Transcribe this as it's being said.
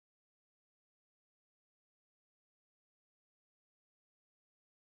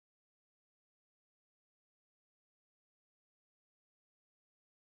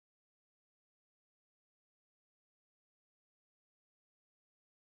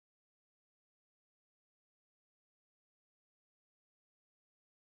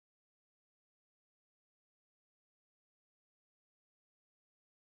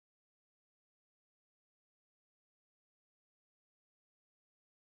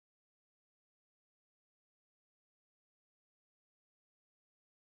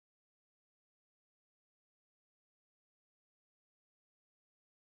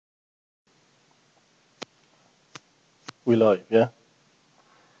We live, yeah?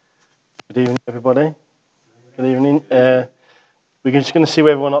 Good evening, everybody. Good evening. We're just going to see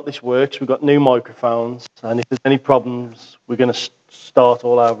whether or not this works. We've got new microphones, and if there's any problems, we're going to start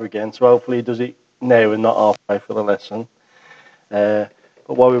all over again. So hopefully it does it now and not halfway for the lesson. But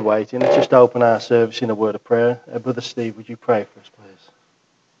while we're waiting, let's just open our service in a word of prayer. Brother Steve, would you pray for us, please?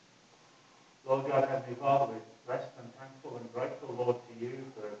 Lord God, Heavenly Father, we're blessed and thankful and grateful, Lord, to you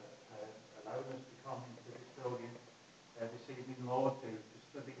for allowing us to come into this building this evening, Lord, to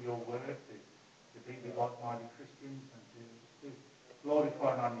study your word, to be with like-minded Christians and to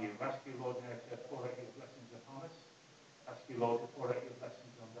glorify and honor you. Ask you, Lord, now to pour out your blessings upon us. Ask you, Lord, to pour out your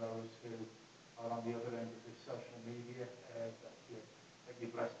blessings on those who are on the other end of this social media, that you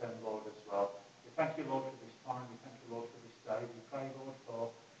bless them, Lord, as well. We thank you, Lord, for this time. We thank you, Lord, for this day. We pray, Lord,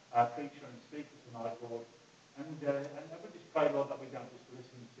 for our preacher and speaker tonight, Lord. And we just pray, Lord, that we don't just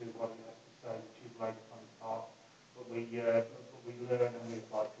listen to what he has to say, which you've laid upon his heart, but we learn and we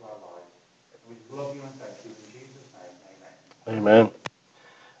apply to our lives. We love you and thank you in Jesus' name. Amen. Amen.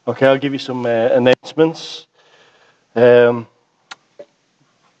 Okay, I'll give you some announcements. Don't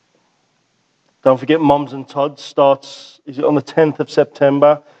forget Moms and Tods starts, is it on the 10th of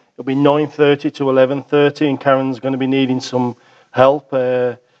September? It'll be 9:30 to 11:30, and Karen's going to be needing some help.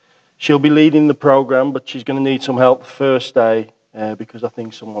 She'll be leading the program, but she's going to need some help the first day because I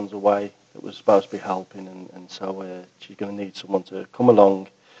think someone's away that was supposed to be helping, and so she's going to need someone to come along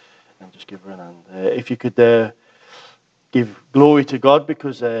and just give her an hand. If you could give glory to God,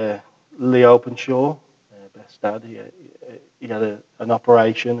 because Lee Openshaw, Beth's dad, he had an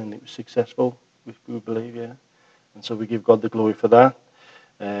operation and it was successful, we believe, yeah. And so we give God the glory for that.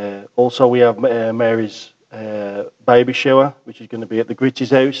 Also, we have Mary's baby shower, which is going to be at the Gritty's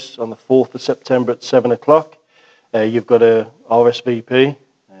house on the 4th of September at 7 o'clock. You've got a RSVP,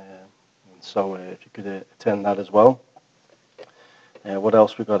 so if you could attend that as well. What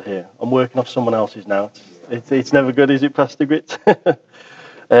else we got here? I'm working off someone else's now. It's never good, is it, Pastor Grit?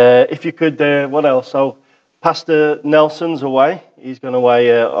 If you could, what else? So Pastor Nelson's away. He's gone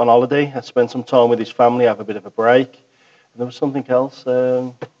away on holiday. Spend some time with his family, have a bit of a break. And there was something else.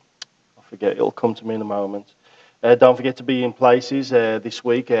 I forget. It'll come to me in a moment. Don't forget to be in places this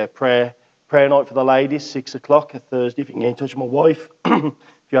week. Prayer night for the ladies, 6 o'clock Thursday. If you can get in touch with my wife,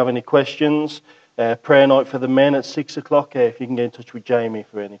 if you have any questions. Prayer night for the men at 6 o'clock. If you can get in touch with Jamie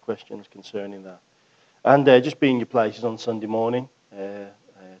for any questions concerning that. And just be in your places on Sunday morning,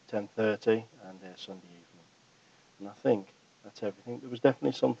 10:30, and Sunday evening. And I think that's everything. There was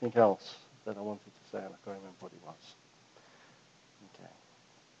definitely something else that I wanted to say, and I can't remember what it was.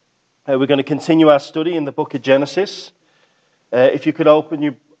 Okay. We're going to continue our study in the book of Genesis. If you could open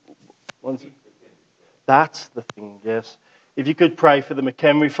your... That's the thing, yes. If you could pray for the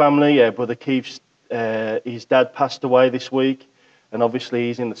McHenry family. Brother Keith's his dad passed away this week, and obviously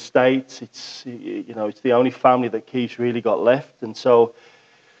he's in the States. It's the only family that Keith's really got left, and so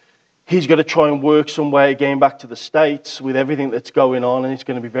he's got to try and work some way again back to the States with everything that's going on, and it's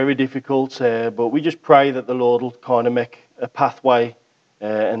going to be very difficult. But we just pray that the Lord will kind of make a pathway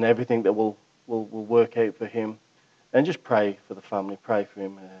and everything that will work out for him, and just pray for the family. Pray for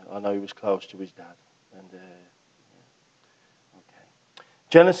him. I know he was close to his dad. And okay,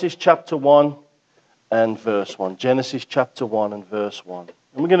 Genesis chapter 1. And verse 1. Genesis chapter 1 and verse 1.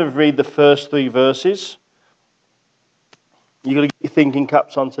 And we're going to read the first 3 verses. You've got to get your thinking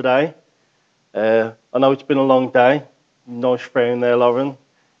caps on today. I know it's been a long day. Nice frown there, Lauren.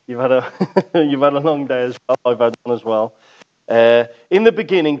 You've had a long day as well. I've had one as well. In the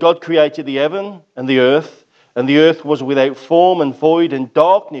beginning, God created the heaven and the earth was without form and void, and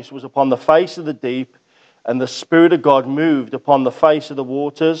darkness was upon the face of the deep, and the Spirit of God moved upon the face of the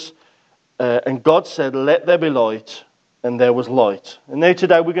waters. And God said, "Let there be light," and there was light. And now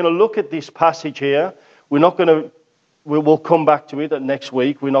today we're going to look at this passage here. We'll come back to it next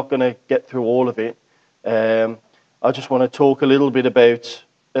week. We're not going to get through all of it. I just want to talk a little bit about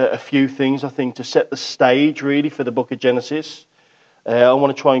a few things, I think, to set the stage really for the book of Genesis. I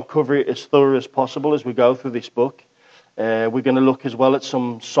want to try and cover it as thorough as possible as we go through this book. We're going to look as well at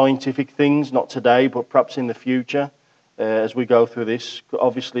some scientific things, not today, but perhaps in the future. As we go through this,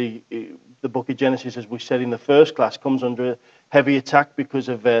 obviously the book of Genesis, as we said in the first class, comes under heavy attack because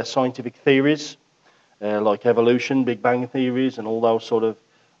of scientific theories like evolution, Big Bang theories, and all those sort of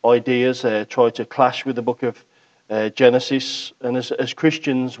ideas try to clash with the book of Genesis. And as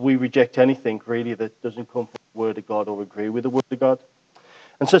Christians, we reject anything really that doesn't come from the Word of God or agree with the Word of God.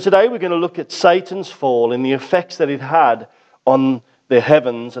 And so today we're going to look at Satan's fall and the effects that it had on the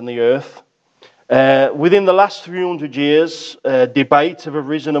heavens and the earth. Within the last 300 years, debates have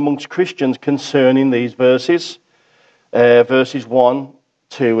arisen amongst Christians concerning these verses. verses 1,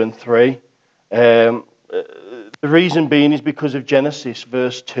 2, and 3. The reason being is because of Genesis,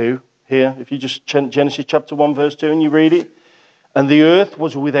 verse 2 here. If you just Genesis chapter 1, verse 2, and you read it. And the earth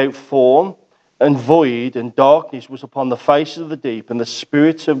was without form and void, and darkness was upon the face of the deep, and the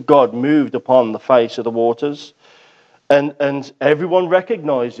Spirit of God moved upon the face of the waters. And everyone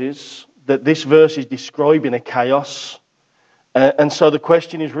recognizes that this verse is describing a chaos. And so the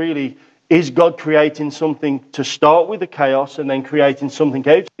question is really, is God creating something to start with the chaos and then creating something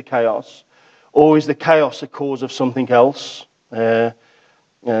out of the chaos? Or is the chaos a cause of something else? We're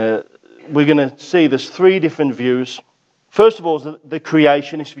going to see there's three different views. First of all, is the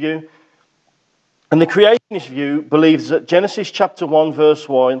creationist view. And the creationist view believes that Genesis chapter 1, verse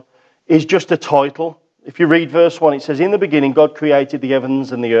 1 is just a title. If you read verse 1, it says, "In the beginning, God created the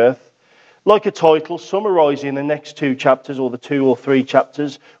heavens and the earth." Like a title summarizing the next two chapters, or the 2 or 3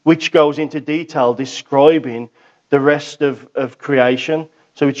 chapters, which goes into detail describing the rest of creation.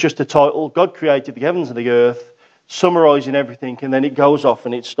 So it's just a title. God created the heavens and the earth, summarizing everything, and then it goes off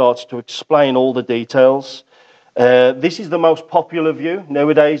and it starts to explain all the details. This is the most popular view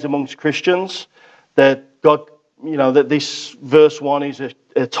nowadays amongst Christians, that God, that this verse 1 is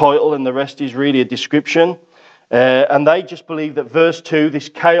a title and the rest is really a description. And they just believe that verse 2, this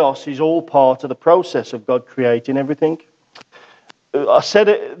chaos, is all part of the process of God creating everything. I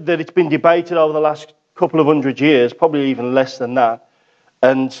said that it's been debated over the last couple of 100 years, probably even less than that.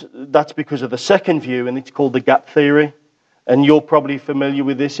 And that's because of the second view, and it's called the gap theory. And you're probably familiar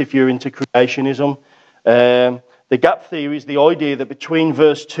with this if you're into creationism. The gap theory is the idea that between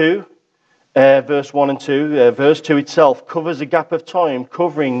verse 2, verse 1 and 2, verse 2 itself covers a gap of time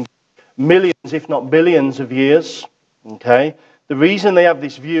covering millions, if not billions of years. Okay? The reason they have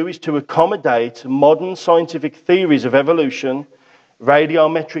this view is to accommodate modern scientific theories of evolution,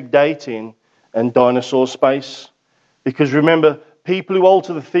 radiometric dating, and dinosaur space. Because remember, people who hold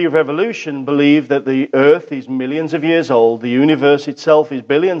to the theory of evolution believe that the Earth is millions of years old, the universe itself is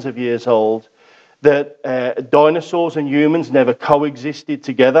billions of years old, that dinosaurs and humans never coexisted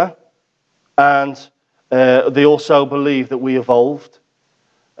together, and they also believe that we evolved.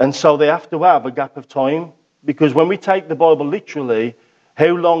 And so they have to have a gap of time, because when we take the Bible literally, how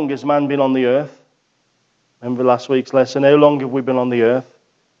long has man been on the earth? Remember last week's lesson? How long have we been on the earth?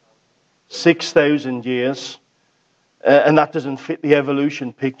 6,000 years. And that doesn't fit the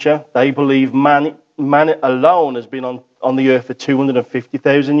evolution picture. They believe man alone has been on the earth for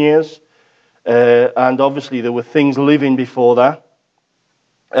 250,000 years. And obviously there were things living before that.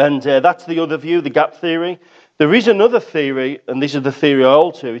 And that's the other view, the gap theory. There is another theory, and this is the theory I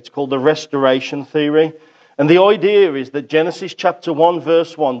hold to. It's called the restoration theory. And the idea is that Genesis chapter 1,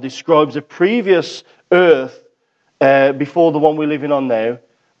 verse 1 describes a previous earth before the one we're living on now,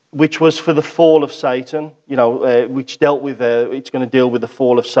 which was for the fall of Satan, which dealt with, it's going to deal with the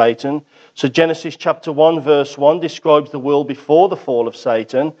fall of Satan. So Genesis chapter 1, verse 1 describes the world before the fall of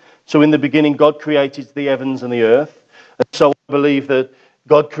Satan. So in the beginning, God created the heavens and the earth. And so I believe that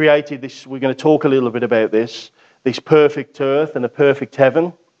God created this, we're going to talk a little bit about this perfect earth and a perfect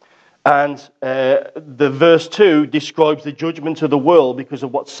heaven. And the verse 2 describes the judgment of the world because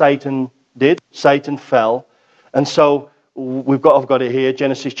of what Satan did. Satan fell. And so I've got it here,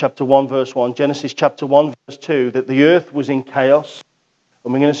 Genesis chapter 1, verse 1. Genesis chapter 1, verse 2, that the earth was in chaos.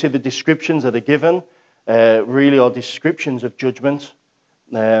 And we're going to see the descriptions that are given really are descriptions of judgment,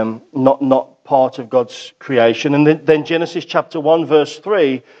 not part of God's creation. And then Genesis chapter 1, verse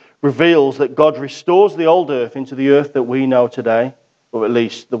 3 reveals that God restores the old earth into the earth that we know today, or at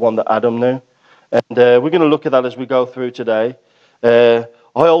least the one that Adam knew. And we're going to look at that as we go through today. I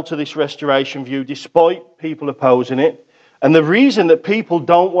hold to this restoration view despite people opposing it. And the reason that people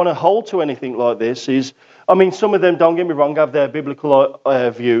don't want to hold to anything like this is, some of them, don't get me wrong, have their biblical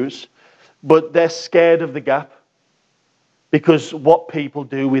views, but they're scared of the gap. Because what people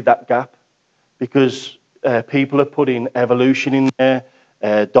do with that gap, because people are putting evolution in there,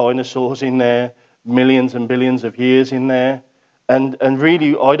 dinosaurs in there, millions and billions of years in there. And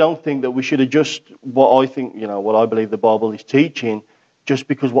really, I don't think that we should adjust what I believe the Bible is teaching, just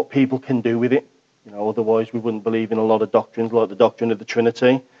because what people can do with it. Otherwise we wouldn't believe in a lot of doctrines, like the doctrine of the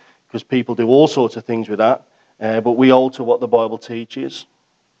Trinity, because people do all sorts of things with that. But we hold to what the Bible teaches.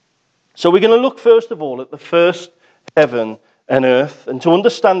 So we're going to look first of all at the first heaven and earth. And to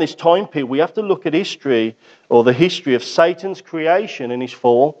understand this time period, we have to look at history, or the history of Satan's creation and his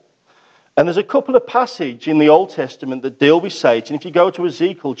fall. And there's a couple of passages in the Old Testament that deal with Satan. If you go to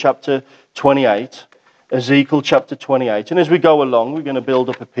Ezekiel chapter 28, and as we go along, we're going to build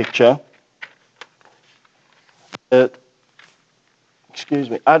up a picture.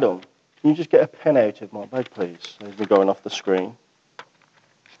 Adam, Can you just get a pen out of my bag, please? As we're going off the screen.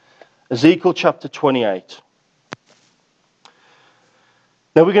 Ezekiel chapter 28.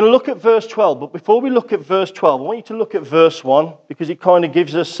 Now we're going to look at verse 12, but before we look at verse 12, I want you to look at verse 1, because it kind of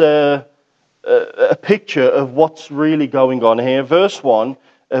gives us a picture of what's really going on here. Verse 1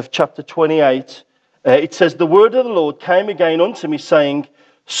 of chapter 28, it says, "The word of the Lord came again unto me, saying,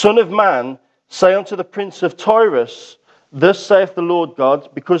 Son of man, say unto the prince of Tyrus, Thus saith the Lord God,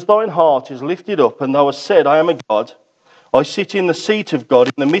 because thine heart is lifted up, and thou hast said, I am a God. I sit in the seat of God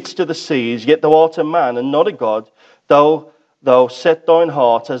in the midst of the seas, yet thou art a man and not a God. Thou set thine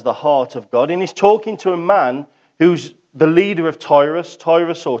heart as the heart of God." And he's talking to a man who's the leader of Tyrus.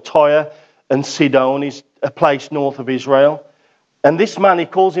 Tyrus or Tyre and Sidon is a place north of Israel. And this man, he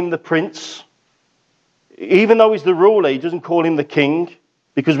calls him the prince. Even though he's the ruler, he doesn't call him the king,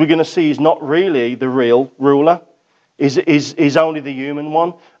 because we're going to see he's not really the real ruler. He's only the human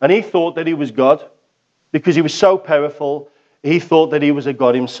one. And he thought that he was God, because he was so powerful. He thought that he was a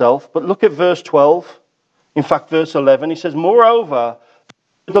God himself. But look at verse 12. In fact, verse 11, he says, "Moreover,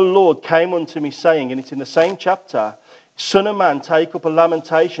 the Lord came unto me, saying," and it's in the same chapter, "Son of man, take up a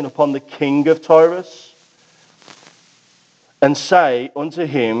lamentation upon the king of Tyrus, and say unto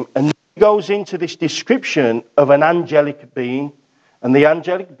him," and he goes into this description of an angelic being, and the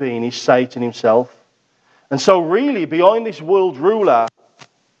angelic being is Satan himself. And so really, behind this world ruler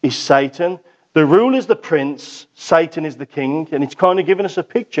is Satan. The ruler is the prince, Satan is the king, and it's kind of giving us a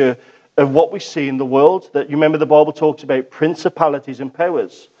picture of what we see in the world. That, you remember, the Bible talks about principalities and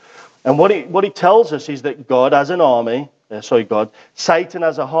powers. And what it tells us is that God has an army, Satan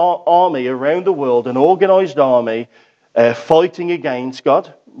has an army around the world, an organized army, fighting against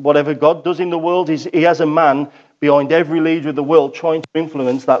God. Whatever God does in the world, he has a man behind every leader of the world trying to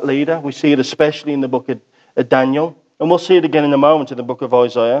influence that leader. We see it especially in the book of Daniel, and we'll see it again in a moment in the book of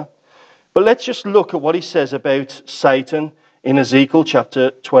Isaiah. But let's just look at what he says about Satan in Ezekiel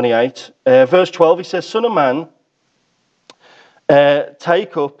chapter 28. Verse 12, he says, "Son of man,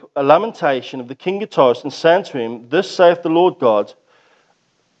 take up a lamentation of the king of Tyrus, and say unto him, Thus saith the Lord God,"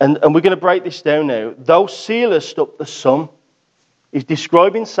 and we're going to break this down now. "Thou sealest up the sun." He's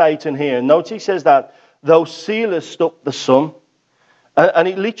describing Satan here. Notice he says that, "Thou sealest up the sun." And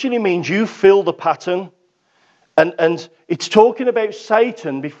it literally means you fill the pattern. And it's talking about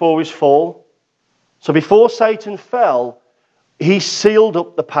Satan before his fall. So before Satan fell, he sealed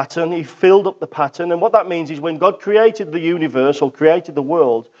up the pattern. He filled up the pattern. And what that means is when God created the universe or created the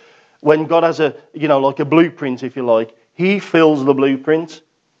world, when God has like a blueprint, if you like, he fills the blueprint.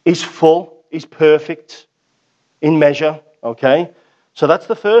 He's full. He's perfect in measure. Okay? So that's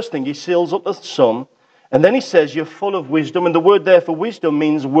the first thing. He seals up the sun. And then he says, "You're full of wisdom." And the word there for wisdom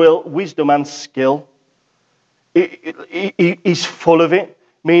means wisdom and skill. He's full of it,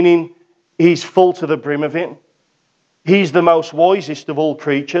 meaning he's full to the brim of it. He's the most wisest of all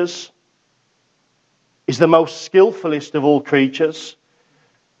creatures. He's the most skillfulest of all creatures.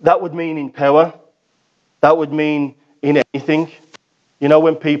 That would mean in power. That would mean in anything. You know,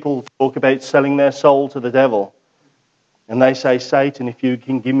 when people talk about selling their soul to the devil, and they say, "Satan, if you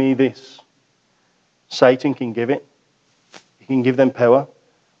can give me this," Satan can give it. He can give them power.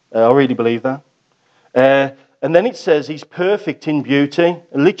 I really believe that. And then it says he's perfect in beauty.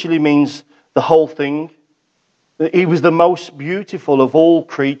 It literally means the whole thing. He was the most beautiful of all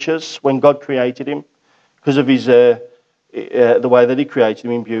creatures when God created him, because of his the way that he created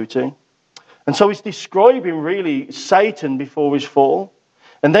him in beauty. And so he's describing really Satan before his fall.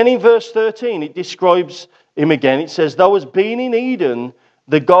 And then in verse 13, it describes him again. It says, "Thou hast been in Eden,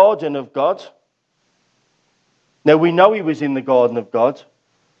 the garden of God." Now we know he was in the garden of God.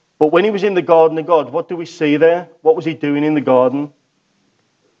 But when he was in the garden of God, what do we see there? What was he doing in the garden?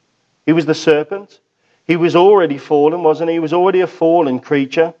 He was the serpent. He was already fallen, wasn't he? He was already a fallen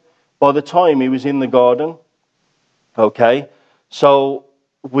creature by the time he was in the garden. Okay, so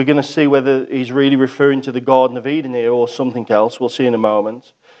we're going to see whether he's really referring to the Garden of Eden here or something else. We'll see in a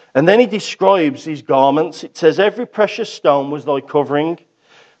moment. And then he describes his garments. It says, "Every precious stone was thy covering,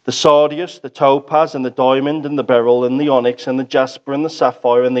 the sardius, the topaz, and the diamond, and the beryl, and the onyx, and the jasper, and the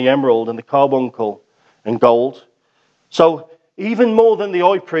sapphire, and the emerald, and the carbuncle, and gold." So even more than the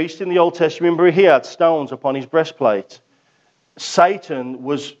high priest in the Old Testament, remember he had stones upon his breastplate. Satan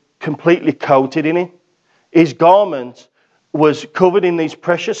was completely coated in it. His garment was covered in these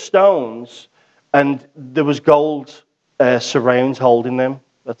precious stones, and there was gold surrounds holding them.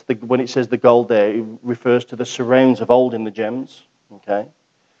 That's when it says the gold there, it refers to the surrounds of holding the gems. Okay.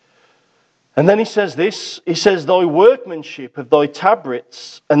 And then he says this, he says, "Thy workmanship of thy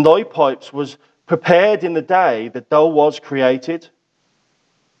tabrets and thy pipes was prepared in the day that thou was created."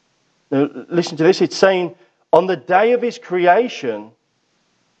 Now, listen to this. It's saying, on the day of his creation,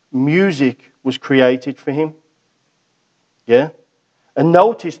 music was created for him. Yeah? And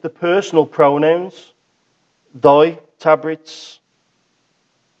notice the personal pronouns. Thy tabrets,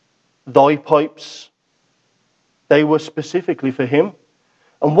 thy pipes. They were specifically for him.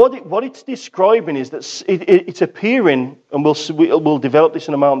 And what it's describing is that it's appearing, and we'll develop this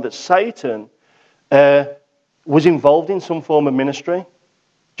in a moment, that Satan was involved in some form of ministry.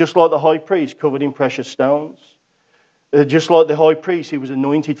 Just like the high priest covered in precious stones. Just like the high priest, he was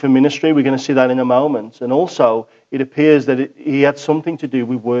anointed for ministry. We're going to see that in a moment. And also, it appears that he had something to do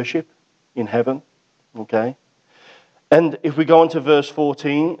with worship in heaven. Okay? And if we go on to verse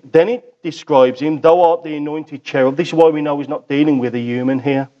 14, then it describes him, thou art the anointed cherub. This is why we know he's not dealing with a human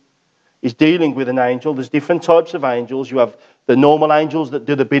here. He's dealing with an angel. There's different types of angels. You have the normal angels that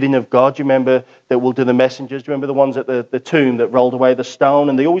do the bidding of God. You remember that will do the messengers. Do you remember the ones at the tomb that rolled away the stone?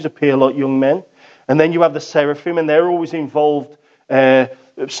 And they always appear like young men. And then you have the seraphim, and they're always involved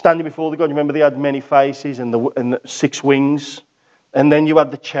standing before the God. You remember they had many faces and the 6 wings. And then you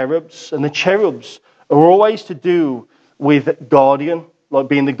have the cherubs. And the cherubs are always to do with guardian, like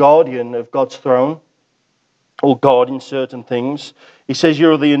being the guardian of God's throne, or guarding certain things. He says,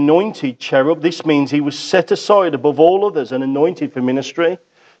 you're the anointed cherub. This means he was set aside above all others and anointed for ministry.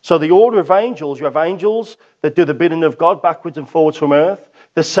 So the order of angels, you have angels that do the bidding of God backwards and forwards from earth.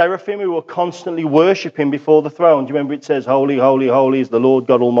 The seraphim who are constantly worshipping before the throne. Do you remember it says, holy, holy, holy is the Lord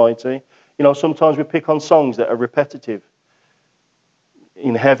God Almighty? You know, sometimes we pick on songs that are repetitive.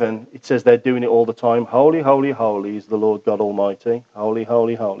 In heaven, it says they're doing it all the time. Holy, holy, holy is the Lord God Almighty. Holy,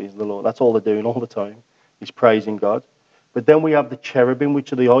 holy, holy is the Lord. That's all they're doing all the time. Is praising God. But then we have the cherubim,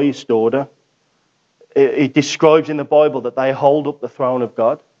 which are the highest order. It describes in the Bible that they hold up the throne of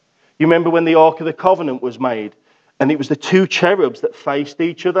God. You remember when the Ark of the Covenant was made, and it was the 2 cherubs that faced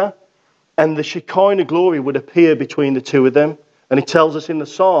each other, and the Shekinah glory would appear between the 2 of them. And it tells us in the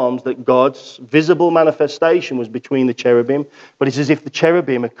Psalms that God's visible manifestation was between the cherubim. But it's as if the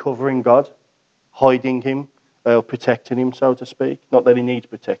cherubim are covering God, hiding him, protecting him, so to speak. Not that he needs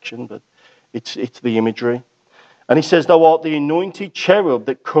protection, but it's the imagery. And he says, thou art the anointed cherub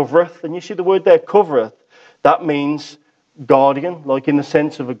that covereth. And you see the word there, covereth. That means guardian, like in the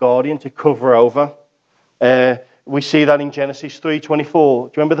sense of a guardian, to cover over. We see that in Genesis 3:24. Do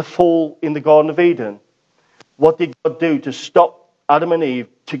you remember the fall in the Garden of Eden? What did God do to stop Adam and Eve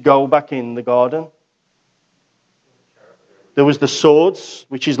to go back in the garden? There was the swords,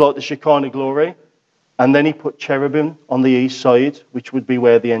 which is like the Shekinah glory. And then he put cherubim on the east side, which would be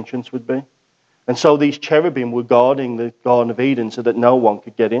where the entrance would be. And so these cherubim were guarding the Garden of Eden so that no one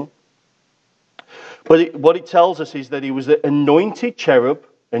could get in. But what it tells us is that he was the anointed cherub.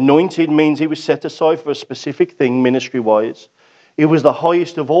 Anointed means he was set aside for a specific thing, ministry-wise. He was the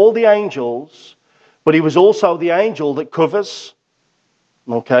highest of all the angels, but he was also the angel that covers.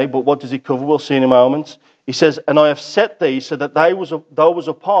 Okay, but what does he cover? We'll see in a moment. He says, and I have set thee so that thou was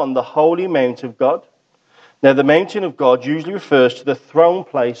upon the holy mount of God. Now, the mountain of God usually refers to the throne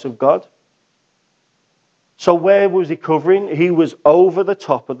place of God. So where was he covering? He was over the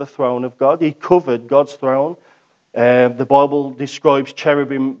top of the throne of God. He covered God's throne. The Bible describes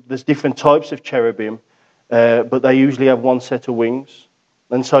cherubim. There's different types of cherubim, but they usually have one set of wings.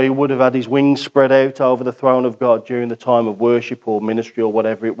 And so he would have had his wings spread out over the throne of God during the time of worship or ministry or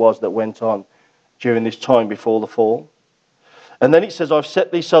whatever it was that went on during this time before the fall. And then it says, I've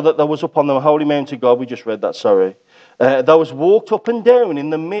set thee so that thou was upon the holy mount of God. We just read that, sorry. Thou was walked up and down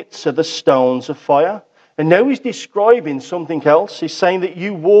in the midst of the stones of fire. And now he's describing something else. He's saying that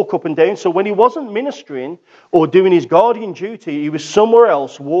you walk up and down. So when he wasn't ministering or doing his guardian duty, he was somewhere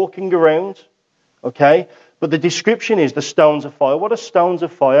else walking around. Okay? But the description is the stones of fire. What are stones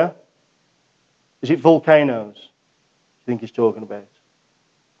of fire? Is it volcanoes? I think he's talking about.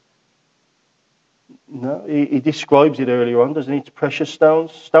 No, he describes it earlier on, doesn't he? It's precious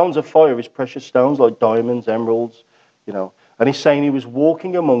stones. Stones of fire is precious stones like diamonds, emeralds, you know. And he's saying he was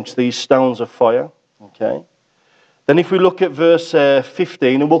walking amongst these stones of fire. Okay. Then if we look at verse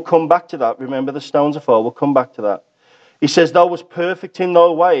 15, and we'll come back to that. Remember the stones of fire, we'll come back to that. He says, thou was perfect in thy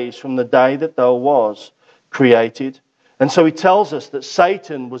ways from the day that thou was created. And so he tells us that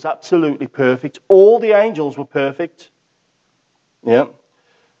Satan was absolutely perfect. All the angels were perfect. Yeah.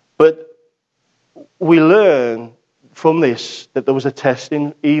 But we learn from this that there was a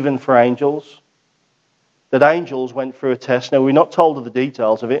testing even for angels. That angels went through a test. Now, we're not told of the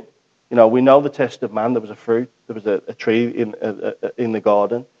details of it. You know, we know the test of man. There was a fruit. There was a tree in the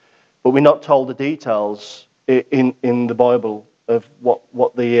garden. But we're not told the details in the Bible of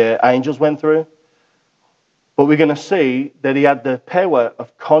what the angels went through. But we're going to see that he had the power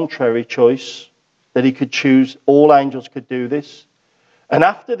of contrary choice, that he could choose. All angels could do this. And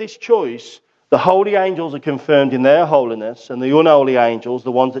after this choice, the holy angels are confirmed in their holiness, and the unholy angels,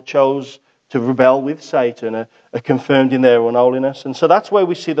 the ones that chose to rebel with Satan, are confirmed in their unholiness. And so that's where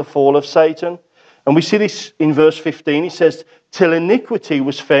we see the fall of Satan. And we see this in verse 15. It says, till iniquity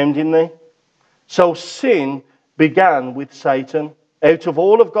was found in thee. So sin began with Satan. Out of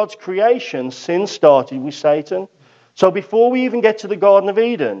all of God's creation, sin started with Satan. So before we even get to the Garden of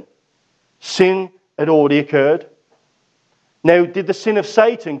Eden, sin had already occurred. Now, did the sin of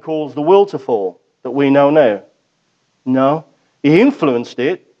Satan cause the world to fall that we know now? No. He influenced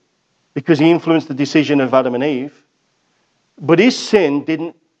it because he influenced the decision of Adam and Eve. But his sin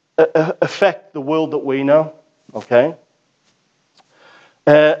didn't affect the world that we know. Okay?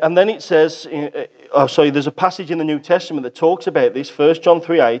 And then it says, there's a passage in the New Testament that talks about this. 1 John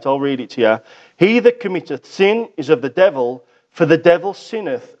 3:8, I'll read it to you. He that committeth sin is of the devil, for the devil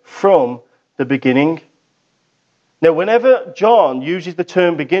sinneth from the beginning. Now, whenever John uses the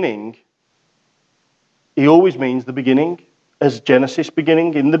term beginning, he always means the beginning, as Genesis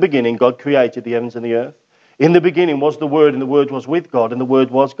beginning. In the beginning, God created the heavens and the earth. In the beginning was the Word, and the Word was with God, and the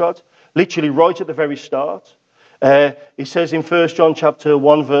Word was God. Literally right at the very start. He says in 1 John chapter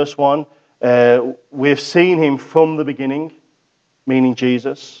 1, verse 1, we've seen him from the beginning, meaning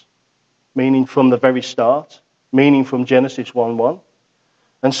Jesus, meaning from the very start, meaning from Genesis 1:1.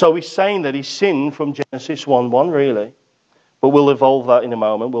 And so he's saying that he sinned from Genesis 1:1, really. But we'll evolve that in a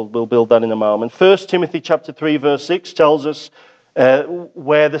moment. We'll build that in a moment. 1 Timothy chapter 3, verse 6 tells us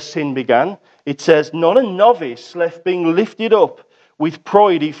where the sin began. It says, not a novice left being lifted up with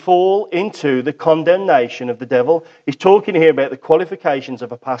pride, he fall into the condemnation of the devil. He's talking here about the qualifications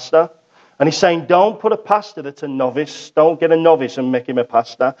of a pastor. And he's saying, don't put a pastor that's a novice. Don't get a novice and make him a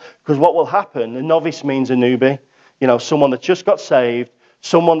pastor. Because what will happen, a novice means a newbie. You know, someone that's just got saved.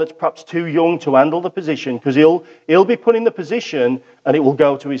 Someone that's perhaps too young to handle the position, because he'll be put in the position and it will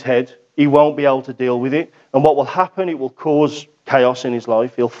go to his head. He won't be able to deal with it. And what will happen, it will cause chaos in his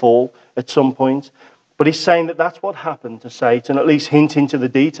life. He'll fall at some point. But he's saying that that's what happened to Satan, at least hinting to the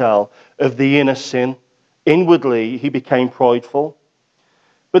detail of the inner sin. Inwardly, he became prideful.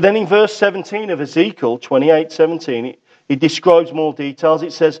 But then in verse 17 of Ezekiel 28:17, it describes more details.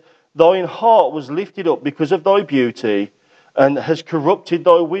 It says, thine heart was lifted up because of thy beauty, and has corrupted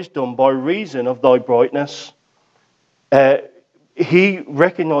thy wisdom by reason of thy brightness. He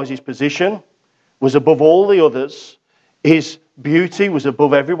recognized his position, was above all the others. His beauty was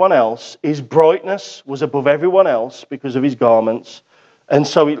above everyone else. His brightness was above everyone else because of his garments. And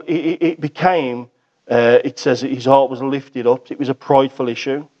so it became, it says that his heart was lifted up. It was a prideful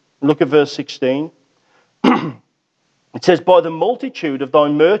issue. Look at verse 16. It says, by the multitude of thy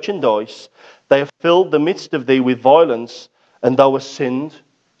merchandise, they have filled the midst of thee with violence, and thou hast sinned.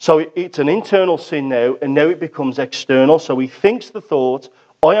 So it's an internal sin now, and now it becomes external. So he thinks the thought,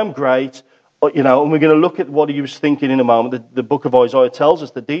 I am great, you know, and we're going to look at what he was thinking in a moment. The book of Isaiah tells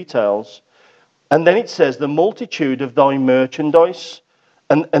us the details. And then it says, the multitude of thy merchandise.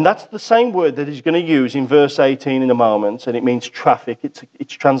 And that's the same word that he's going to use in verse 18 in a moment, and it means traffic.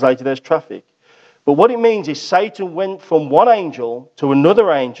 It's translated as traffic. But what it means is Satan went from one angel to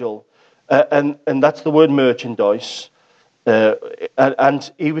another angel, and that's the word merchandise.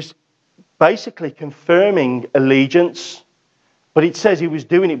 And he was basically confirming allegiance, but it says he was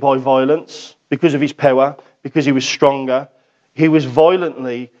doing it by violence because of his power, because he was stronger. He was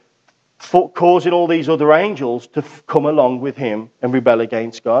violently causing all these other angels to come along with him and rebel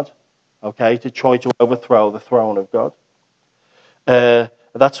against God, okay, to try to overthrow the throne of God.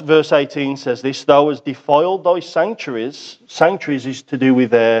 That's verse 18 says this, thou hast defiled thy sanctuaries. Sanctuaries is to do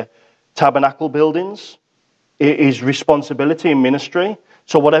with tabernacle buildings. His responsibility in ministry.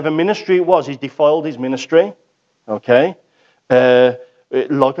 So whatever ministry it was, he's defiled his ministry. Okay?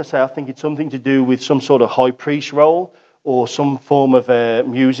 Like I say, I think it's something to do with some sort of high priest role or some form of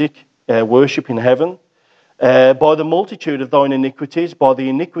music, worship in heaven. By the multitude of thine iniquities, by the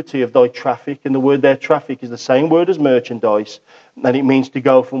iniquity of thy traffic, and the word there, traffic, is the same word as merchandise, and it means to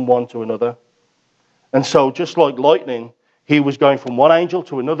go from one to another. And so just like lightning, he was going from one angel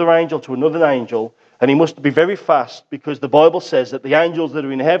to another angel to another angel, and he must be very fast because the Bible says that the angels that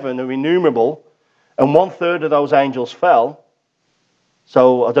are in heaven are innumerable, and 1/3 of those angels fell.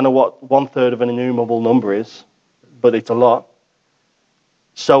 So I don't know what 1/3 of an innumerable number is, but it's a lot.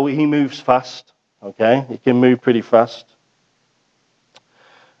 So he moves fast, okay? He can move pretty fast.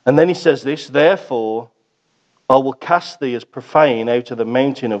 And then he says this, therefore I will cast thee as profane out of the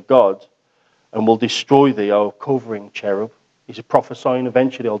mountain of God, and will destroy thee, O covering cherub. He's prophesying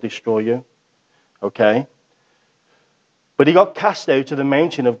eventually I'll destroy you. Okay? But he got cast out to the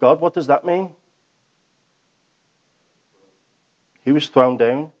mountain of God. What does that mean? He was thrown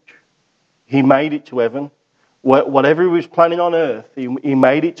down. He made it to heaven. Whatever he was planning on earth, he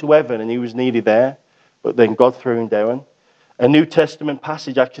made it to heaven and he was nearly there. But then God threw him down. A New Testament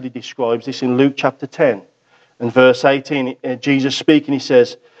passage actually describes this in Luke chapter 10. And verse 18, Jesus speaking, he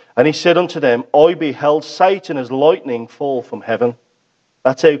says, "And he said unto them, I beheld Satan as lightning fall from heaven."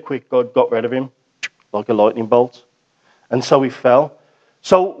 That's how quick God got rid of him, like a lightning bolt. And so he fell.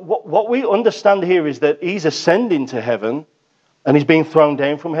 So what we understand here is that he's ascending to heaven and he's being thrown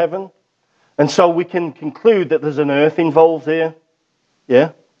down from heaven. And so we can conclude that there's an earth involved here.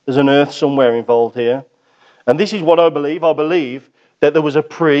 Yeah, there's an earth somewhere involved here. And this is what I believe. I believe that there was a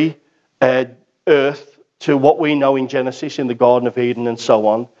pre-earth to what we know in Genesis, in the Garden of Eden and so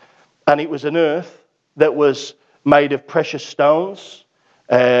on. And it was an earth that was made of precious stones.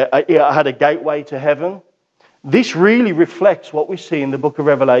 It had a gateway to heaven. This really reflects what we see in the book of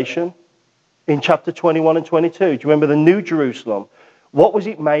Revelation in chapter 21 and 22. Do you remember the New Jerusalem? What was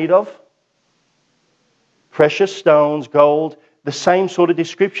it made of? Precious stones, gold, the same sort of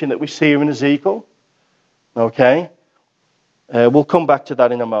description that we see here in Ezekiel. Okay? We'll come back to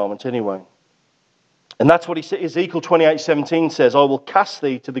that in a moment anyway. And that's what he said. Ezekiel 28:17 says, "I will cast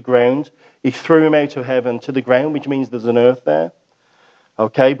thee to the ground." He threw him out of heaven to the ground, which means there's an earth there.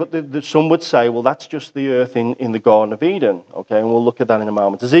 Okay, but some would say, well, that's just the earth in the Garden of Eden. Okay, and we'll look at that in a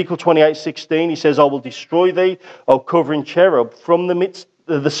moment. Ezekiel 28:16, he says, "I will destroy thee, O covering cherub, from the midst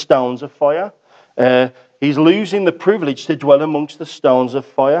of the stones of fire." He's losing the privilege to dwell amongst the stones of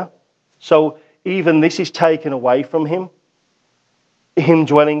fire. So even this is taken away from him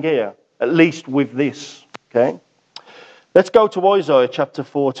dwelling here, at least with this. Okay, let's go to Isaiah chapter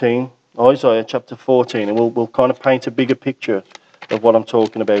 14. Isaiah chapter 14, and we'll kind of paint a bigger picture of what I'm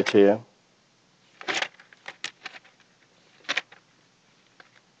talking about here.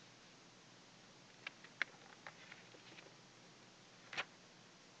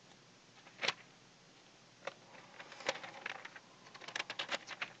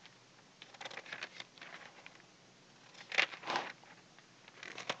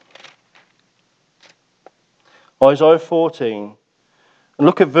 Isaiah 14, and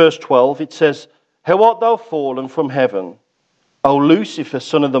look at verse 12. It says, "How art thou fallen from heaven, O Lucifer,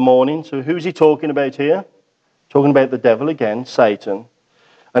 son of the morning." So who's he talking about here? Talking about the devil again, Satan.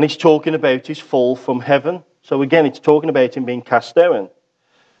 And he's talking about his fall from heaven. So again, it's talking about him being cast down.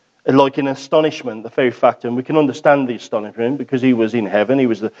 Like in astonishment, the very fact, and we can understand the astonishment because he was in heaven. He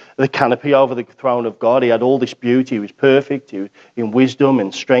was the canopy over the throne of God. He had all this beauty. He was perfect. He was in wisdom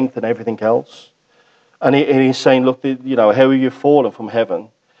and strength and everything else. And he's saying, look, how are you fallen from heaven?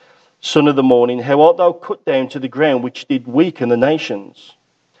 Son of the morning, how art thou cut down to the ground, which did weaken the nations?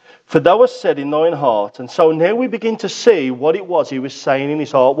 For thou hast said in thine heart. And so now we begin to see what it was he was saying in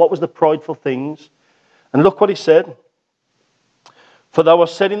his heart. What was the prideful things? And look what he said. For thou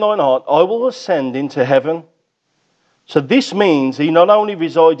hast said in thine heart, I will ascend into heaven. So this means he not only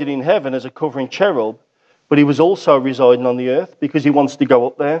resided in heaven as a covering cherub, but he was also residing on the earth because he wants to go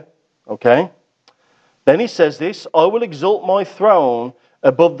up there. Okay? Then he says this, I will exalt my throne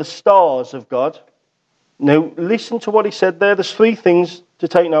above the stars of God. Now, listen to what he said there. There's three things to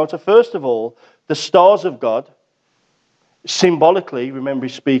take note of. First of all, the stars of God, symbolically, remember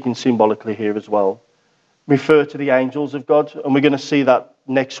he's speaking symbolically here as well, refer to the angels of God. And we're going to see that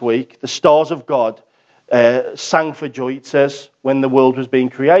next week. The stars of God sang for joy, it says, when the world was being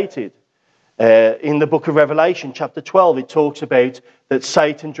created. In the book of Revelation, chapter 12, it talks about that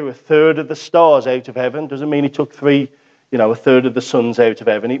Satan drew a third of the stars out of heaven. Doesn't mean he took a third of the suns out of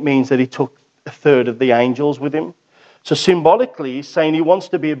heaven. It means that he took a third of the angels with him. So symbolically, he's saying he wants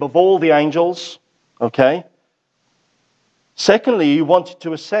to be above all the angels. Okay? Secondly, he wanted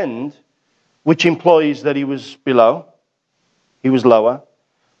to ascend, which implies that he was below. He was lower.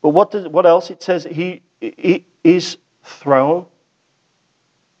 But what else? It says his throne.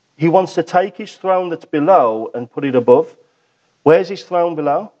 He wants to take his throne that's below and put it above. Where's his throne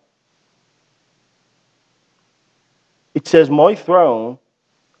below? It says, my throne,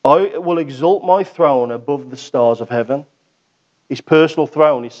 I will exalt my throne above the stars of heaven. His personal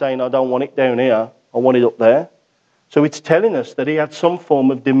throne, he's saying, I don't want it down here. I want it up there. So it's telling us that he had some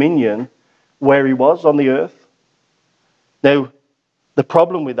form of dominion where he was on the earth. Now, the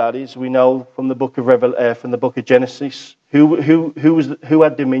problem with that is we know from the book of Genesis, who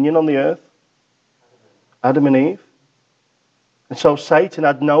had dominion on the earth? Adam and Eve. And so Satan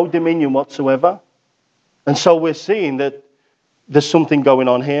had no dominion whatsoever. And so we're seeing that there's something going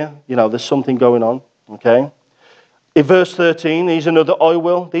on here. There's something going on. Okay? In verse 13, here's another I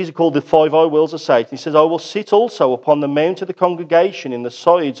will. These are called the 5 I wills of Satan. He says, I will sit also upon the mount of the congregation in the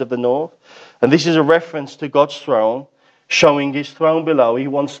sides of the north. And this is a reference to God's throne, showing his throne below. He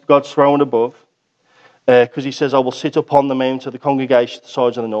wants God's throne above. Because he says, I will sit upon the mount of the congregation at the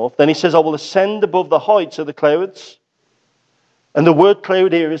sides of the north. Then he says, I will ascend above the heights of the clouds. And the word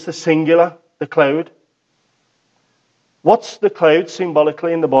cloud here is the singular, the cloud. What's the cloud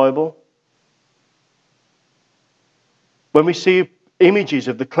symbolically in the Bible? When we see images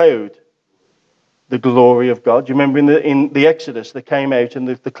of the cloud, the glory of God. Do you remember in the Exodus, they came out in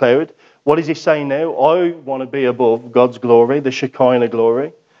the cloud? What is he saying now? I want to be above God's glory, the Shekinah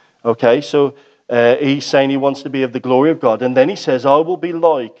glory. Okay, so he's saying he wants to be of the glory of God. And then he says, I will be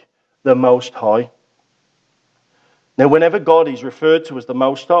like the Most High. Now, whenever God is referred to as the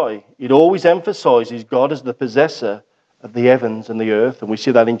Most High, it always emphasizes God as the possessor of the heavens and the earth. And we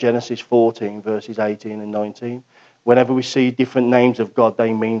see that in Genesis 14, verses 18 and 19. Whenever we see different names of God,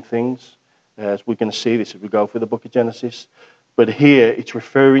 they mean things. As we're going to see this as we go through the book of Genesis. But here it's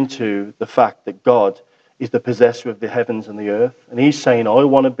referring to the fact that God is the possessor of the heavens and the earth. And he's saying, I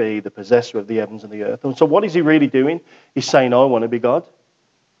want to be the possessor of the heavens and the earth. And so what is he really doing? He's saying, I want to be God.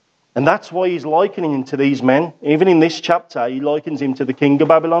 And that's why he's likening him to these men. Even in this chapter, he likens him to the king of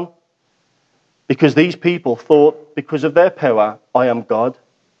Babylon. Because these people thought, because of their power, I am God.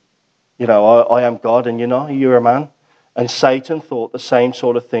 You know, I am God and you're a man. And Satan thought the same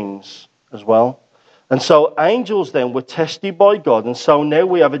sort of things as well. And so angels then were tested by God. And so now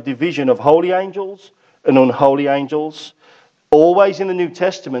we have a division of holy angels and unholy angels. Always in the New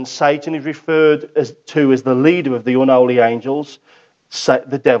Testament, Satan is referred to as the leader of the unholy angels.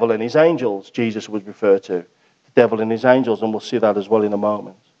 The devil and his angels, Jesus would refer to. The devil and his angels, and we'll see that as well in a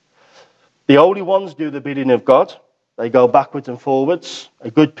moment. The holy ones do the bidding of God. They go backwards and forwards. A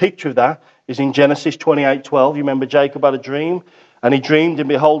good picture of that is in Genesis 28:12. You remember Jacob had a dream, and he dreamed, and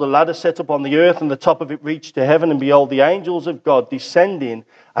behold, a ladder set up on the earth, and the top of it reached to heaven, and behold, the angels of God descending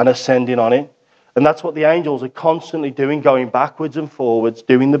and ascending on it. And that's what the angels are constantly doing, going backwards and forwards,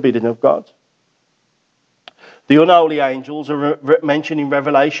 doing the bidding of God. The unholy angels are mentioned in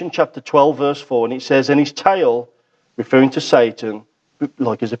Revelation chapter 12, verse 4, and it says, and his tail, referring to Satan,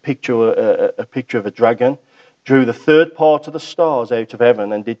 like as a picture of a dragon, drew the third part of the stars out of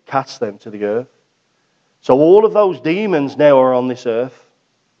heaven and did cast them to the earth. So all of those demons now are on this earth.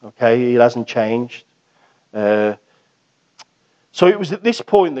 Okay, it hasn't changed. So it was at this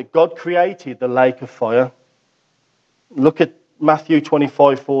point that God created the lake of fire. Look at Matthew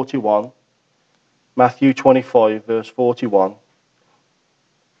 25:41. Matthew 25, verse 41.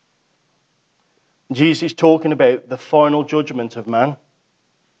 Jesus is talking about the final judgment of man.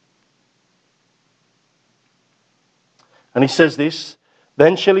 And he says this,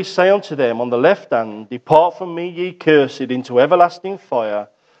 then shall he say unto them on the left hand, depart from me, ye cursed, into everlasting fire,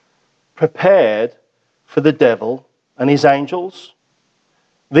 prepared for the devil and his angels.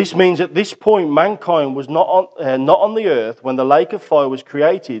 This means at this point, mankind was not on the earth when the lake of fire was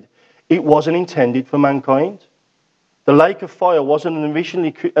created. It wasn't intended for mankind. The lake of fire wasn't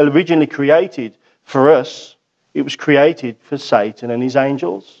originally created for us. It was created for Satan and his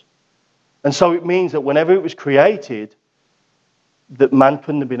angels. And so it means that whenever it was created, that man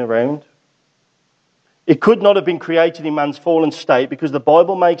couldn't have been around. It could not have been created in man's fallen state because the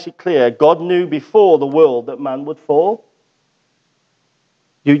Bible makes it clear God knew before the world that man would fall.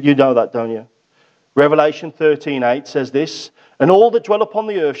 You know that, don't you? Revelation 13:8 says this, and all that dwell upon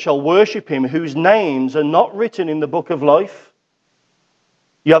the earth shall worship him whose names are not written in the book of life.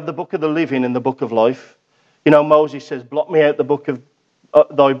 You have the book of the living and the book of life. You know, Moses says, blot me out the book of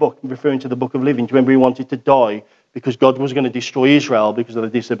thy book, referring to the book of living. Do you remember he wanted to die because God was going to destroy Israel because of the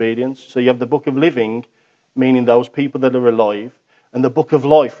disobedience? So you have the book of living, meaning those people that are alive, and the book of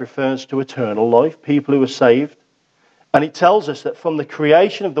life refers to eternal life, people who are saved. And it tells us that from the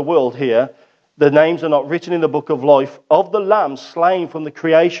creation of the world here, the names are not written in the book of life of the Lamb slain from the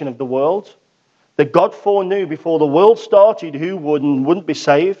creation of the world. That God foreknew before the world started who would and wouldn't be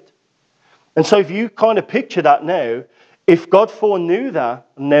saved. And so if you kind of picture that now, if God foreknew that,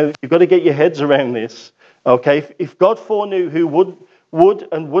 now you've got to get your heads around this, okay? If God foreknew who would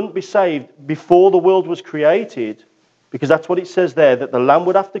and wouldn't be saved before the world was created, because that's what it says there, that the Lamb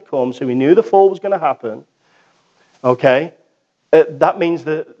would have to come, so he knew the fall was going to happen, okay? That means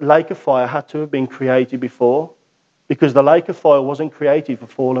the lake of fire had to have been created before, because the lake of fire wasn't created for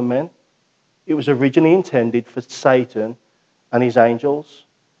fallen men. It was originally intended for Satan and his angels.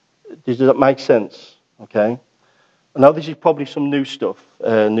 Does that make sense? Okay. Now this is probably some new stuff,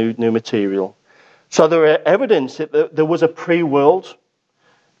 new material. So there are evidence that there was a pre-world.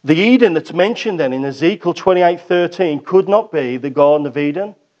 The Eden that's mentioned then in Ezekiel 28:13 could not be the Garden of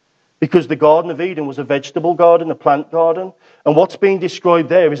Eden, because the Garden of Eden was a vegetable garden, a plant garden, and what's being described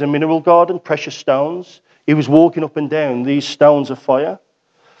there is a mineral garden, precious stones. He was walking up and down these stones of fire.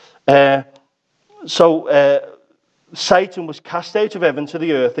 Satan was cast out of heaven to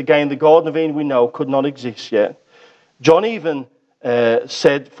the earth. Again, the Garden of Eden we know could not exist yet. John even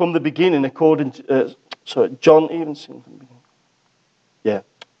said from the beginning, John even said from the beginning. Yeah,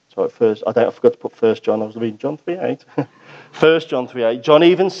 sorry, I forgot to put 1 John. I was reading John 3:8. 1 John 3:8. John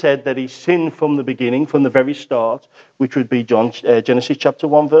even said that he sinned from the beginning, from the very start, which would be Genesis chapter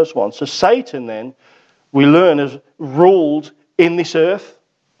 1, verse 1. So Satan then, we learn, has ruled in this earth.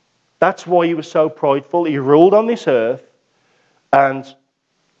 That's why he was so prideful. He ruled on this earth, and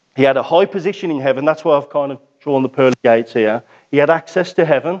he had a high position in heaven. That's why I've kind of drawn the pearly gates here. He had access to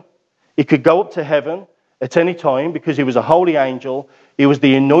heaven. He could go up to heaven at any time because he was a holy angel. He was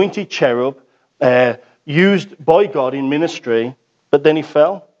the anointed cherub, used by God in ministry, but then he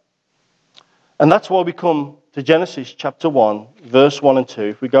fell. And that's why we come to Genesis chapter 1, verse 1 and 2.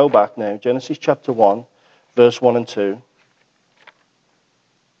 If we go back now, Genesis chapter 1, verse 1 and 2.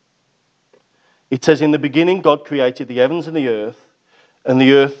 It says, in the beginning God created the heavens and the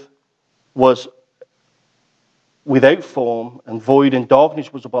earth was without form and void, and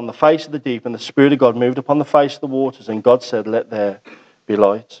darkness was upon the face of the deep, and the Spirit of God moved upon the face of the waters, and God said, let there be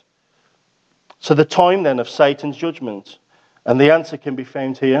light. So the time then of Satan's judgment, and the answer can be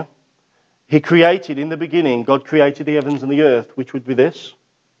found here. He created, in the beginning, God created the heavens and the earth, which would be this.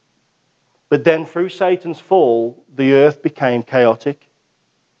 But then through Satan's fall, the earth became chaotic.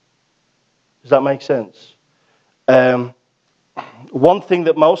 Does that make sense? One thing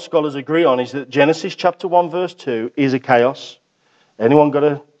that most scholars agree on is that Genesis chapter 1 verse 2 is a chaos. Anyone got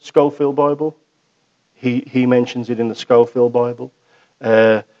a Scofield Bible? He mentions it in the Scofield Bible.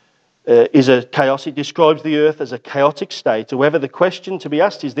 Is a chaos. It describes the earth as a chaotic state. However, the question to be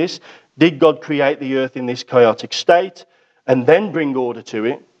asked is this: did God create the earth in this chaotic state and then bring order to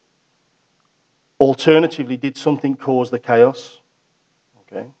it? Alternatively, did something cause the chaos?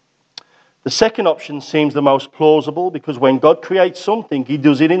 Okay. The second option seems the most plausible, because when God creates something, he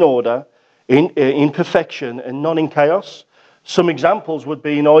does it in order, in perfection, and not in chaos. Some examples would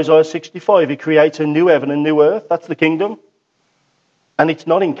be in Isaiah 65. He creates a new heaven and new earth. That's the kingdom. And it's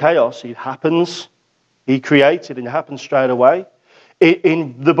not in chaos. It happens. He creates it and it happens straight away.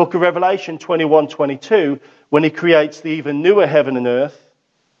 In the book of Revelation 21:22, when he creates the even newer heaven and earth,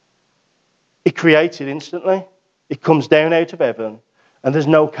 he creates it instantly. It comes down out of heaven and there's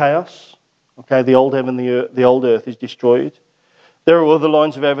no chaos. Okay, the old heaven, the old earth is destroyed. There are other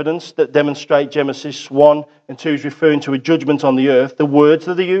lines of evidence that demonstrate Genesis 1 and 2 is referring to a judgment on the earth. The words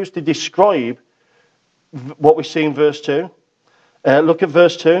that are used to describe what we see in verse 2. Look at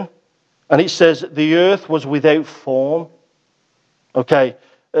verse 2. And it says, the earth was without form. Okay,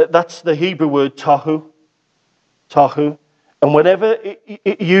 that's the Hebrew word tahu. Tahu. And whenever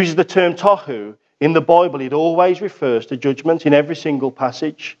it uses the term tahu in the Bible, it always refers to judgment in every single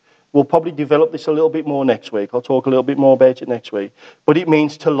passage. We'll probably develop this a little bit more next week. I'll talk a little bit more about it next week. But it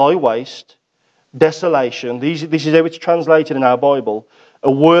means to lie waste, desolation. This is how it's translated in our Bible. A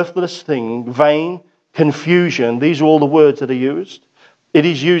worthless thing, vain, confusion. These are all the words that are used. It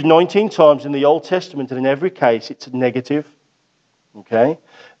is used 19 times in the Old Testament, and in every case it's negative. Okay?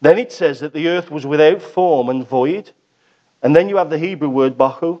 Then it says that the earth was without form and void. And then you have the Hebrew word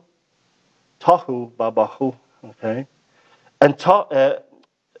bahu. Tahu, babahu. Okay? And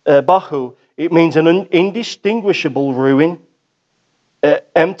bahu, it means an indistinguishable ruin,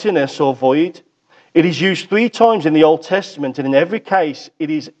 emptiness or void. It is used 3 times in the Old Testament, and in every case it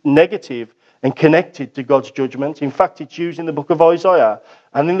is negative and connected to God's judgment. In fact, it's used in the book of Isaiah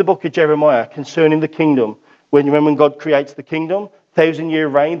and in the book of Jeremiah concerning the kingdom. When God creates the kingdom, 1,000-year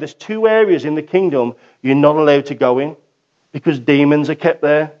reign, there's 2 areas in the kingdom you're not allowed to go in because demons are kept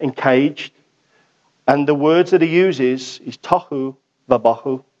there, encaged. And the words that he uses is tahu,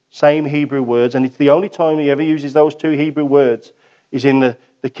 vabahu. Same Hebrew words, and it's the only time he ever uses those 2 Hebrew words is in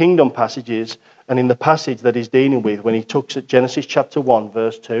the kingdom passages and in the passage that he's dealing with when he talks at Genesis chapter 1,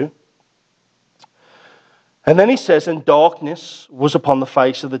 verse 2. And then he says, and darkness was upon the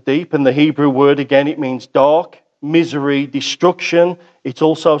face of the deep, and the Hebrew word, again, it means dark, misery, destruction. It's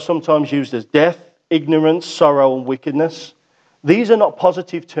also sometimes used as death, ignorance, sorrow, and wickedness. These are not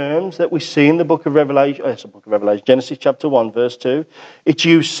positive terms that we see in the book of Revelation. Genesis chapter 1, verse 2. It's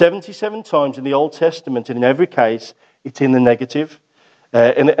used 77 times in the Old Testament, and in every case, it's in the negative.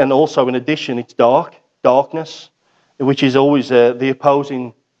 And also, in addition, it's darkness, which is always the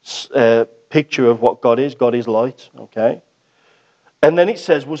opposing picture of what God is. God is light, okay? And then it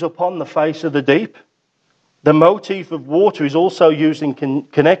says, was upon the face of the deep. The motif of water is also used in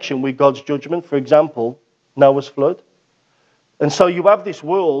connection with God's judgment. For example, Noah's flood. And so you have this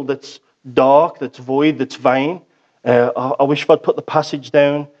world that's dark, that's void, that's vain. I wish if I'd put the passage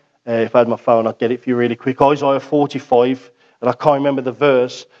down. If I had my phone, I'd get it for you really quick. Isaiah 45, and I can't remember the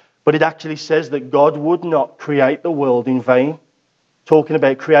verse, but it actually says that God would not create the world in vain. Talking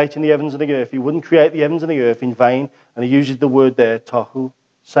about creating the heavens and the earth. He wouldn't create the heavens and the earth in vain. And he uses the word there, tahu.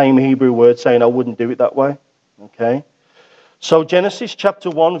 Same Hebrew word saying I wouldn't do it that way. Okay. So Genesis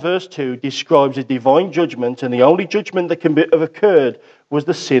chapter 1 verse 2 describes a divine judgment, and the only judgment that can have occurred was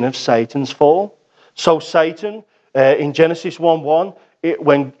the sin of Satan's fall. So Satan, in Genesis 1:1,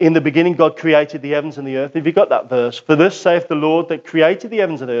 when in the beginning God created the heavens and the earth. Have you got that verse? For thus saith the Lord that created the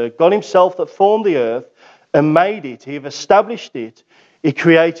heavens and the earth, God himself that formed the earth and made it, he have established it, he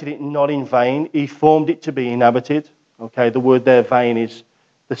created it not in vain, he formed it to be inhabited. Okay, the word there, vain, is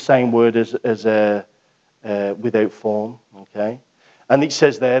the same word as without form. Okay, and it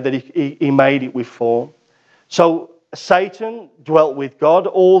says there that he made it with form. So Satan dwelt with God,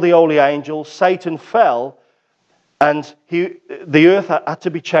 all the holy angels. Satan fell, and the earth had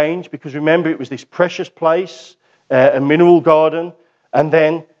to be changed, because remember, it was this precious place, a mineral garden, and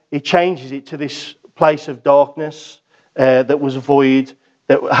then he changes it to this place of darkness that was void,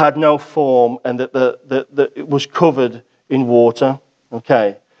 that had no form, and that it was covered in water.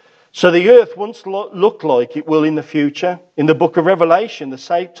 Okay. So the earth once looked like it will in the future. In the book of Revelation, the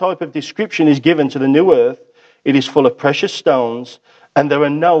same type of description is given to the new earth. It is full of precious stones, and there are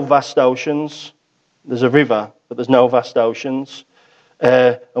no vast oceans. There's a river, but there's no vast oceans.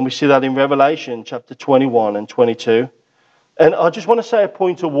 And we see that in Revelation chapter 21 and 22. And I just want to say a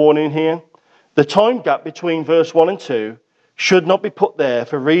point of warning here. The time gap between verse 1 and 2 should not be put there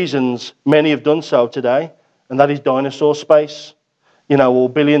for reasons many have done so today, and that is dinosaur space. You know, or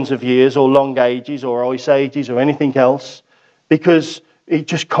billions of years, or long ages, or ice ages, or anything else, because it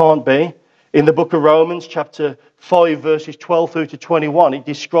just can't be. In the book of Romans, chapter 5, verses 12 through to 21, it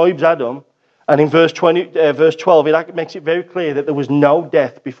describes Adam, and in verse 12, it makes it very clear that there was no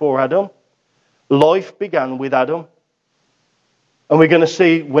death before Adam. Life began with Adam. And we're going to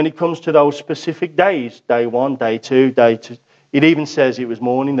see when it comes to those specific days, day 1, day 2, day 2, it even says it was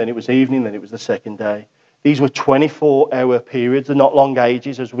morning, then it was evening, then it was the second day. These were 24-hour periods. They're not long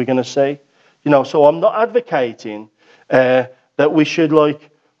ages, as we're going to see. You know, so I'm not advocating that we should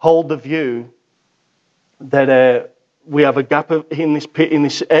hold the view that we have a gap in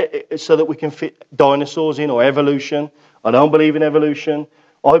this so that we can fit dinosaurs in, or evolution. I don't believe in evolution.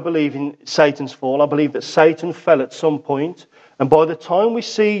 I believe in Satan's fall. I believe that Satan fell at some point, and by the time we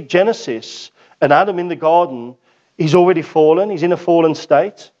see Genesis and Adam in the garden, he's already fallen. He's in a fallen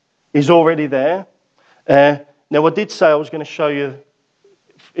state. He's already there. Now, I did say I was going to show you,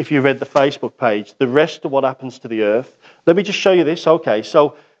 if you read the Facebook page, the rest of what happens to the earth. Let me just show you this. Okay,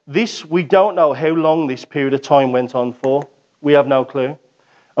 so this, we don't know how long this period of time went on for. We have no clue.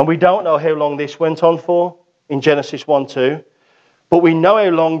 And we don't know how long this went on for in Genesis 1:2. But we know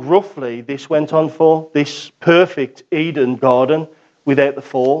how long, roughly, this went on for, this perfect Eden garden without the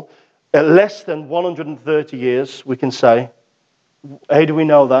fall. At less than 130 years, we can say. How do we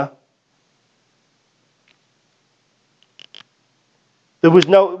know that? There was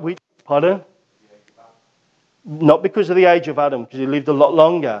no, pardon? Not because of the age of Adam, because he lived a lot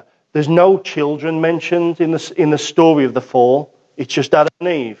longer. There's no children mentioned in the story of the fall. It's just Adam and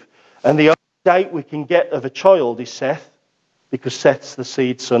Eve. And the only date we can get of a child is Seth, because Seth's the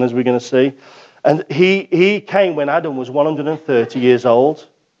seed son, as we're going to see. And he came when Adam was 130 years old.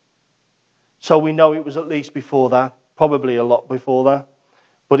 So we know it was at least before that, probably a lot before that.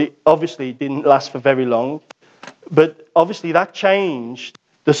 But it obviously didn't last for very long. But obviously that changed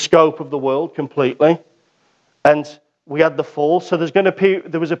the scope of the world completely. And we had the fall. So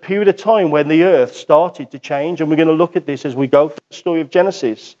there was a period of time when the earth started to change. And we're going to look at this as we go through the story of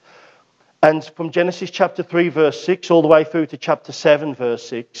Genesis. And from Genesis chapter 3, verse 6, all the way through to chapter 7, verse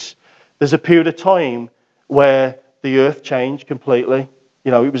 6, there's a period of time where the earth changed completely. You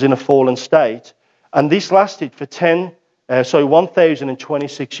know, it was in a fallen state. And this lasted for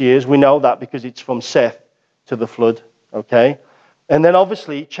 1,026 years. We know that because it's from Seth to the flood, okay? And then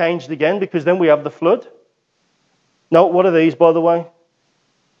obviously it changed again, because then we have the flood. Now, what are these, by the way?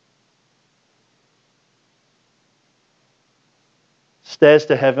 Stairs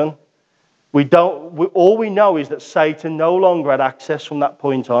to heaven. All we know is that Satan no longer had access from that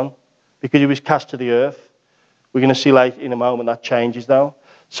point on, because he was cast to the earth. We're going to see later in a moment that changes, though.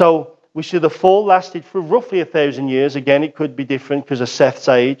 So we see the fall lasted for roughly 1,000 years. Again, it could be different because of Seth's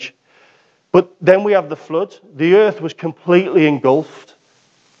age. But then we have the flood. The earth was completely engulfed.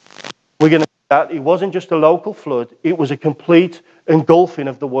 We're going to see that. It wasn't just a local flood. It was a complete engulfing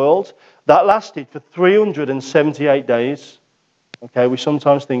of the world. That lasted for 378 days. Okay, we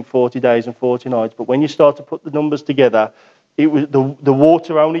sometimes think 40 days and 40 nights, but when you start to put the numbers together, it was the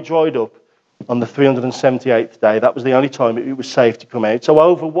water only dried up on the 378th day. That was the only time it was safe to come out. So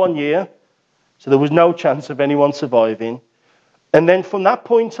over 1 year, so there was no chance of anyone surviving. And then from that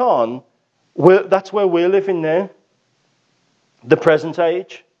point on, that's where we're living now, the present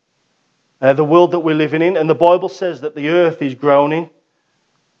age, the world that we're living in. And the Bible says that the earth is groaning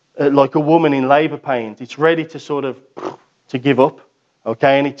like a woman in labour pains. It's ready to sort of to give up,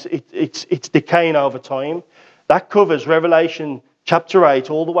 okay? And it's decaying over time. That covers Revelation chapter 8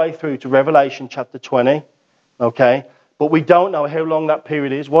 all the way through to Revelation chapter 20, okay? But we don't know how long that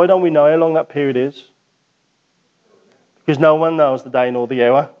period is. Why don't we know how long that period is? Because no one knows the day nor the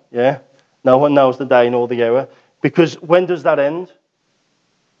hour, yeah? No one knows the day nor the hour. Because when does that end?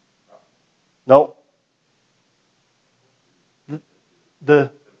 No.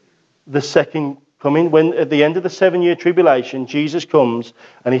 The second coming, when at the end of the 7-year tribulation, Jesus comes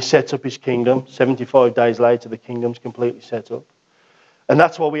and he sets up his kingdom. 75 days later, the kingdom's completely set up. And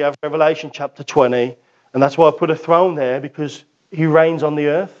that's why we have Revelation chapter 20. And that's why I put a throne there, because he reigns on the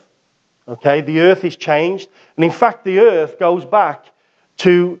earth. Okay, the earth is changed. And in fact, the earth goes back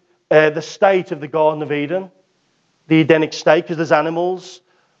to the state of the Garden of Eden, the Edenic state, because there's animals,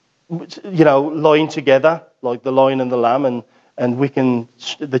 lying together, like the lion and the lamb, and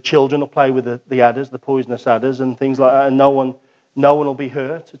the children will play with the adders, the poisonous adders, and things like that, and no one will be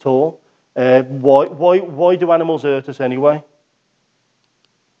hurt at all. Why do animals hurt us anyway?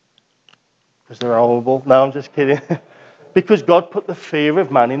 Because they're horrible. No, I'm just kidding. Because God put the fear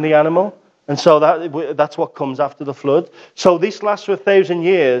of man in the animal. And so that's what comes after the flood. So this lasts for 1,000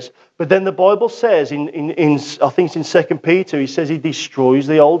 years. But then the Bible says, I think it's in 2 Peter, he says he destroys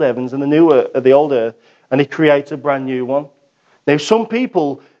the old heavens and the old earth, and he creates a brand new one. Now, some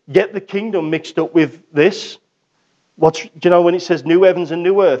people get the kingdom mixed up with this. Do you know when it says new heavens and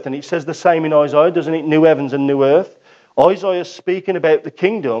new earth? And it says the same in Isaiah, doesn't it? New heavens and new earth. Isaiah's speaking about the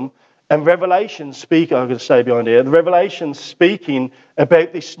kingdom, and Revelation speaking, I'm going to say behind here, the Revelation speaking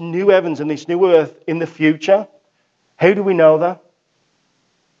about this new heavens and this new earth in the future. How do we know that?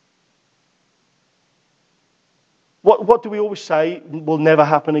 What do we always say will never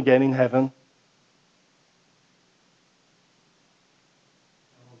happen again in heaven?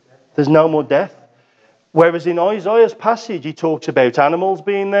 There's no more death. Whereas in Isaiah's passage, he talks about animals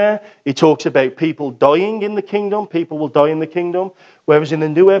being there. He talks about people dying in the kingdom. People will die in the kingdom. Whereas in the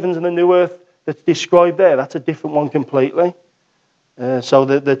new heavens and the new earth that's described there, that's a different one completely. So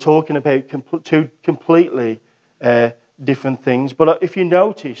they're talking about two completely different things. But if you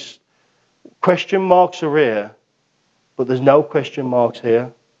notice, question marks are here, but there's no question marks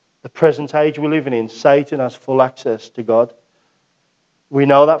here. The present age we're living in, Satan has full access to God. We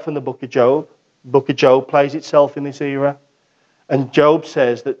know that from the book of Job. The book of Job plays itself in this era. And Job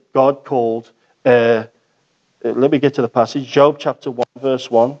says that God called, let me get to the passage, Job chapter 1, verse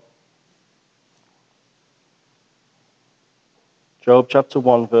 1. Job chapter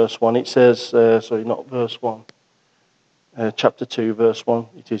 1, verse 1, it says, sorry, not verse 1, chapter 2, verse 1.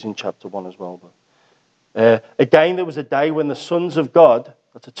 It is in chapter 1 as well. But again, there was a day when the sons of God,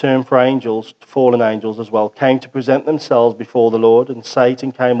 that's a term for angels, fallen angels as well, came to present themselves before the Lord, and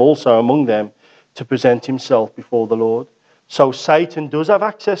Satan came also among them to present himself before the Lord. So Satan does have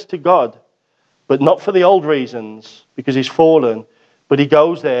access to God, but not for the old reasons, because he's fallen, but he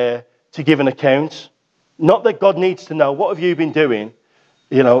goes there to give an account. Not that God needs to know, what have you been doing?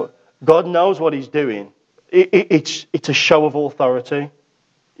 God knows what he's doing. It's a show of authority,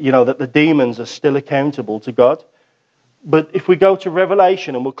 that the demons are still accountable to God. But if we go to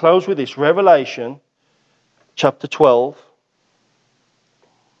Revelation, and we'll close with this, Revelation chapter 12.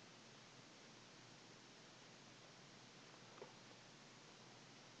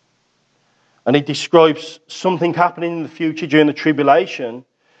 And it describes something happening in the future during the tribulation,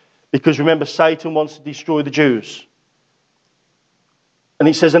 because remember, Satan wants to destroy the Jews. And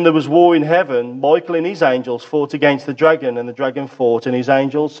it says, and there was war in heaven. Michael and his angels fought against the dragon, and the dragon fought and his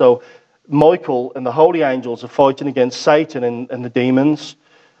angels. So Michael and the holy angels are fighting against Satan and the demons.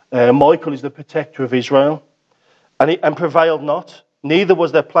 Michael is the protector of Israel, and prevailed not. Neither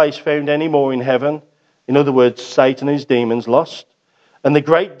was their place found any more in heaven. In other words, Satan and his demons lost. And the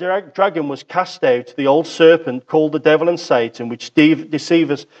great dragon was cast out, the old serpent called the devil and Satan, which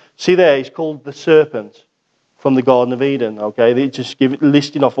deceivers. See there, he's called the serpent from the Garden of Eden. Okay, they just give it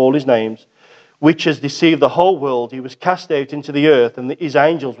listing off all his names, which has deceived the whole world. He was cast out into the earth, and his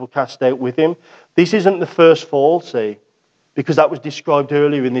angels were cast out with him. This isn't the first fall, see, because that was described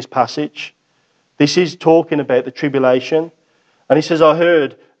earlier in this passage. This is talking about the tribulation. And he says, I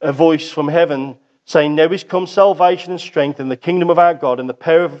heard a voice from heaven saying, now is come salvation and strength in the kingdom of our God and the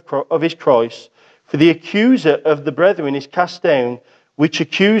power of his Christ. For the accuser of the brethren is cast down, which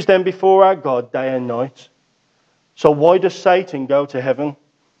accused them before our God day and night. So why does Satan go to heaven?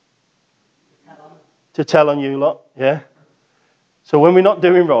 To tell on you lot, yeah? So when we're not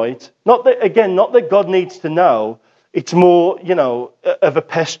doing right, not that God needs to know, it's more, of a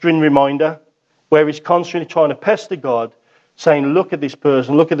pestering reminder, where he's constantly trying to pester God, saying, look at this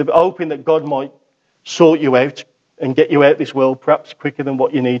person, hoping that God might sort you out and get you out this world perhaps quicker than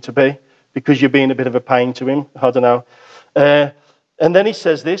what you need to be, because you're being a bit of a pain to him. I don't know. And then he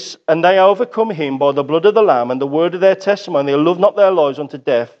says this, and they overcome him by the blood of the Lamb and the word of their testimony. They love not their lives unto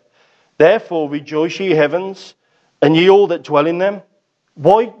death. Therefore rejoice, ye heavens, and ye all that dwell in them.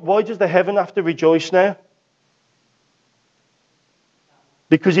 Why does the heaven have to rejoice now?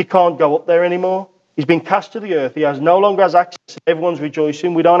 Because he can't go up there anymore. He's been cast to the earth. He no longer has access. Everyone's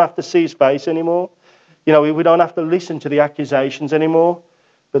rejoicing. We don't have to see his face anymore. We don't have to listen to the accusations anymore.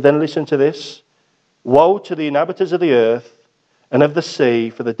 But then listen to this. Woe to the inhabitants of the earth and of the sea,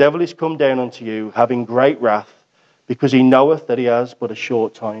 for the devil is come down unto you, having great wrath, because he knoweth that he has but a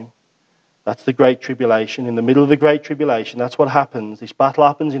short time. That's the great tribulation. In the middle of the great tribulation, that's what happens. This battle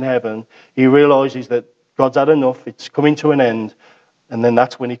happens in heaven. He realizes that God's had enough. It's coming to an end. And then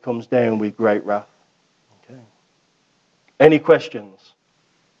that's when he comes down with great wrath. Okay. Any questions?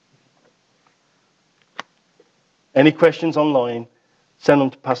 Any questions online? Send them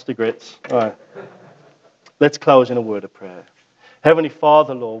to Pastor Grits. All right. Let's close in a word of prayer. Heavenly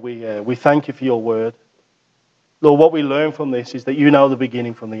Father, Lord, we thank you for your word. Lord, what we learn from this is that you know the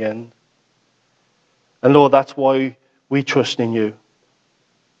beginning from the end. And Lord, that's why we trust in you.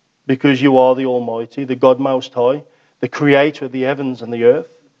 Because you are the Almighty, the God Most High, the creator of the heavens and the earth.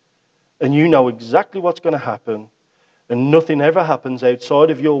 And you know exactly what's going to happen. And nothing ever happens outside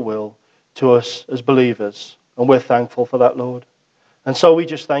of your will to us as believers. And we're thankful for that, Lord. And so we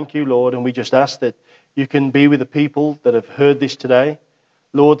just thank you, Lord, and we just ask that you can be with the people that have heard this today.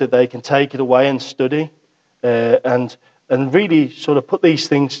 Lord, that they can take it away and study and really sort of put these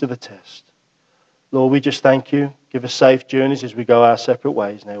things to the test. Lord, we just thank you. Give us safe journeys as we go our separate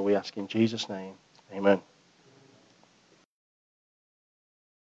ways now, we ask in Jesus' name. Amen.